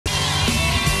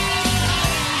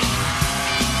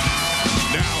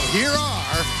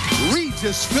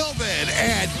Regis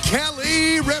and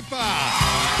Kelly Ripa.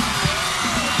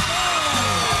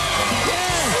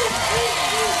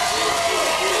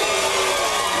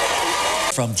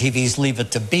 From TV's Leave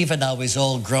It to Beaver, now he's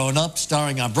all grown up,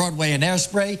 starring on Broadway and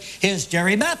Hairspray. Here's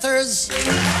Jerry Mathers. Not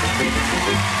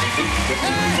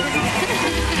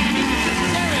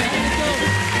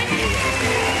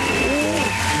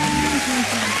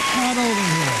over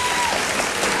here.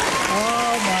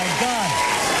 Oh, my God.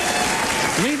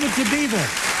 Leave It to Beaver.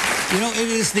 You know, it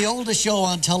is the oldest show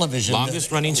on television.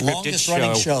 Longest-running scripted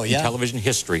show in television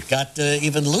history. Got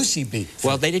even Lucy beat.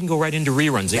 Well, they didn't go right into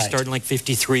reruns. They started in like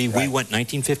 53. We went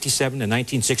 1957 to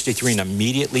 1963 and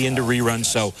immediately into reruns.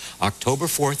 So October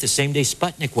 4th, the same day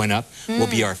Sputnik went up, will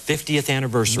be our 50th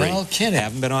anniversary. No kidding.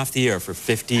 Haven't been off the air for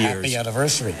 50 years. Happy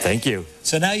anniversary. Thank you.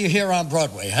 So now you're here on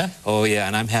Broadway, huh? Oh, yeah,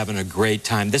 and I'm having a great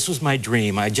time. This was my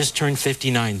dream. I just turned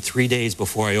 59 3 days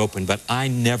before I opened, but I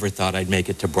never thought I'd make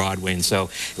it to Broadway, and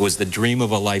so it was the dream of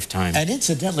a lifetime. And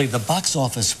incidentally, the box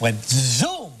office went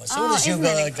zoom as soon as you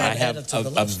got I have added to the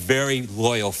a list. very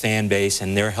loyal fan base,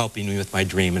 and they're helping me with my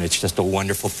dream, and it's just a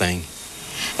wonderful thing.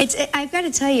 I've got to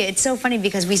tell you, it's so funny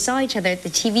because we saw each other at the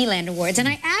TV Land Awards, and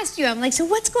I asked you, I'm like, so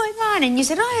what's going on? And you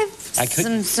said, oh, I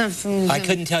have some... I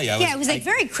couldn't tell you. It was like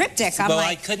very cryptic. Well,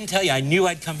 I couldn't tell you. I knew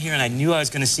I'd come here, and I knew I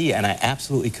was going to see you, and I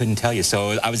absolutely couldn't tell you.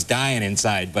 So I was dying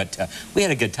inside, but we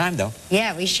had a good time, though.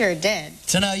 Yeah, we sure did.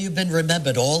 So now you've been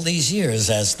remembered all these years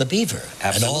as the Beaver.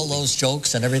 Absolutely. And all those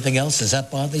jokes and everything else, does that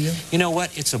bother you? You know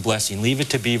what? It's a blessing. Leave It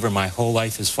to Beaver. My whole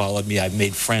life has followed me. I've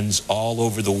made friends all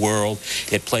over the world.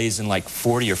 It plays in like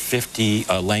 40 or 50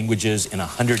 languages in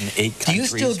 108 countries. Do you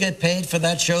still get paid for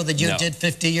that show that you did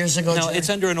 50 years ago, No, Jerry? it's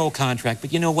under an old contract,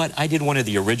 but you know what? I did one of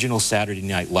the original Saturday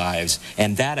Night Lives,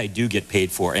 and that I do get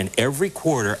paid for, and every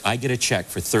quarter I get a check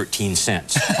for 13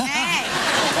 cents. Hey!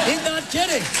 He's not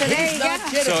kidding. So there you go.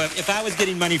 So if I was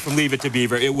getting money from Leave It to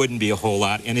Beaver, it wouldn't be a whole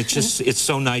lot, and it's just, it's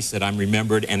so nice that I'm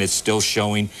remembered, and it's still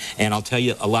showing, and I'll tell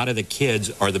you, a lot of the kids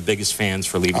are the biggest fans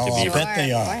for Leave It to Beaver. I bet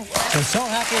they are. We're so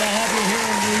happy to have you here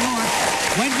in New York.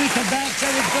 When we come back,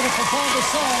 Jerry's going to perform the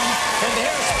song from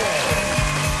Hairspray.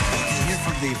 Here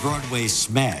from the Broadway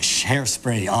smash,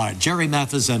 Hairspray, are Jerry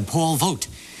Mathers and Paul Vogt,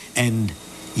 and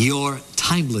You're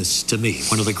Timeless to Me,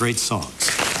 one of the great songs.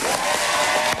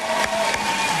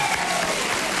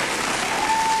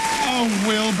 Oh,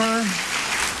 Wilbur,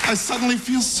 I suddenly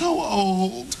feel so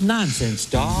old. Nonsense,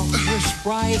 doll. You're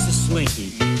spry as a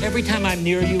slinky. Every time I'm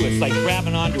near you, it's like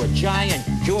grabbing onto a giant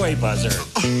joy buzzer.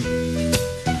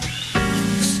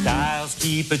 Styles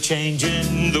keep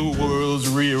a-changing, the world's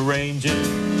rearranging.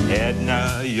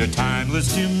 Edna, you're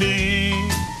timeless to me.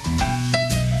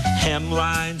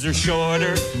 Hemlines are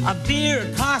shorter, a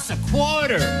beer costs a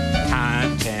quarter.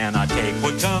 Time cannot take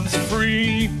what comes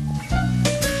free.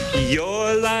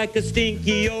 You're like a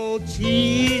stinky old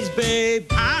cheese, babe.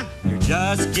 Huh? You're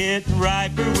just getting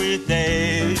riper with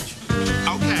age.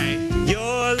 Okay.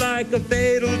 You're like a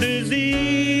fatal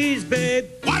disease, babe.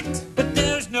 What? But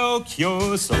there's no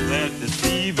cure, so let the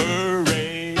fever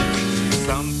rage.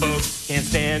 Some folks can't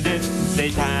stand it,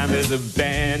 say time is a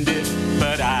bandit,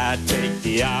 but I take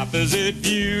the opposite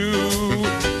view.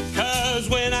 'Cause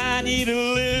when I need a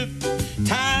lift,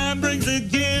 time brings a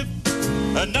gift.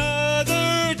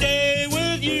 Another day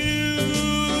with you.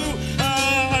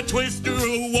 A twist or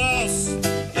a waltz,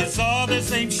 it's all the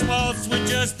same schmaltz with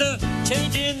just a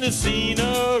change in the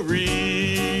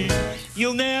scenery.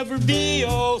 You'll never be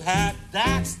old hat,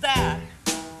 that's that.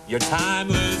 You're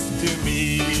timeless to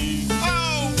me.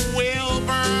 Oh,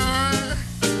 Wilbur.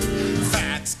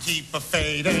 Fats keep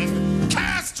a-fading,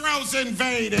 Castro's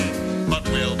invading, but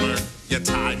Wilbur, you're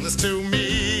timeless to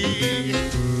me.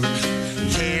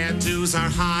 Hairdos are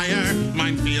higher,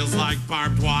 mine feels like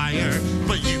barbed wire,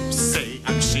 but you say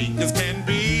I'm chic as can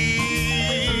be.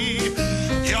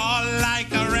 You're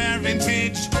like a rare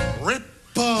vintage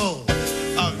ripple,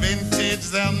 a vintage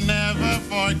they'll never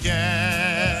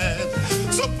forget.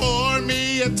 So pour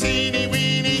me a teeny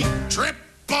weeny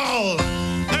triple,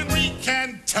 and we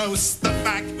can toast the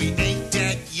fact we ain't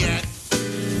dead yet.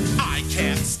 I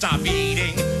can't stop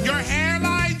eating, your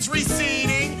hairline's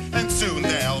receding, and soon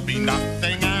there'll be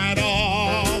nothing at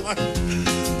all.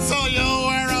 So you'll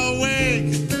wear a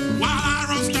wig while I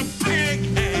roast a pig.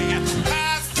 Hey,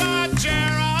 pass the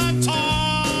Geritol.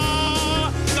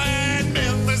 Glenn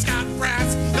Miller's got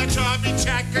brass, the chubby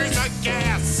checkers a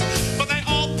gas, but they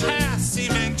all pass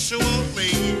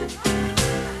eventually.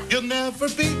 You'll never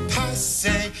be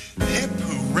passé, hip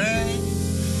hooray.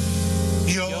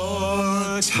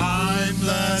 You're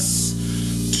timeless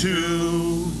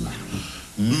to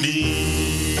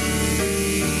me.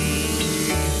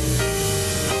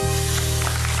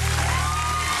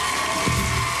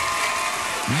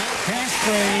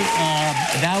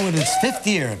 now in its 5th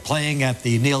year playing at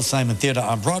the Neil Simon Theater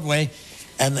on Broadway.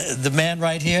 And the man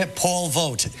right here, Paul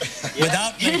Vogt,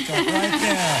 without makeup, right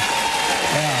there.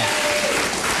 Yeah.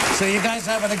 So you guys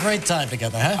having a great time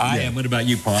together, huh? I am. What about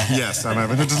you, Paul? Yes, I'm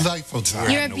having a delightful time.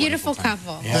 You're a beautiful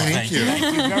couple. Yeah, Thank you.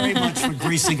 Thank you very much for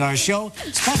gracing our show.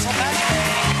 Special match day.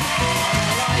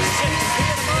 July 6th. See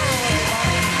you tomorrow, everybody.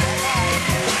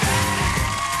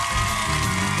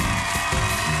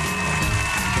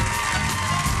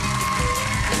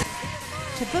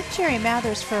 To book Jerry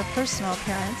Mathers for a personal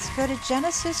appearance, go to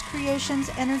Genesis Creations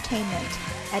Entertainment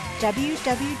at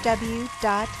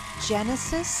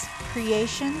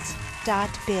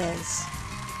www.genesiscreations.biz.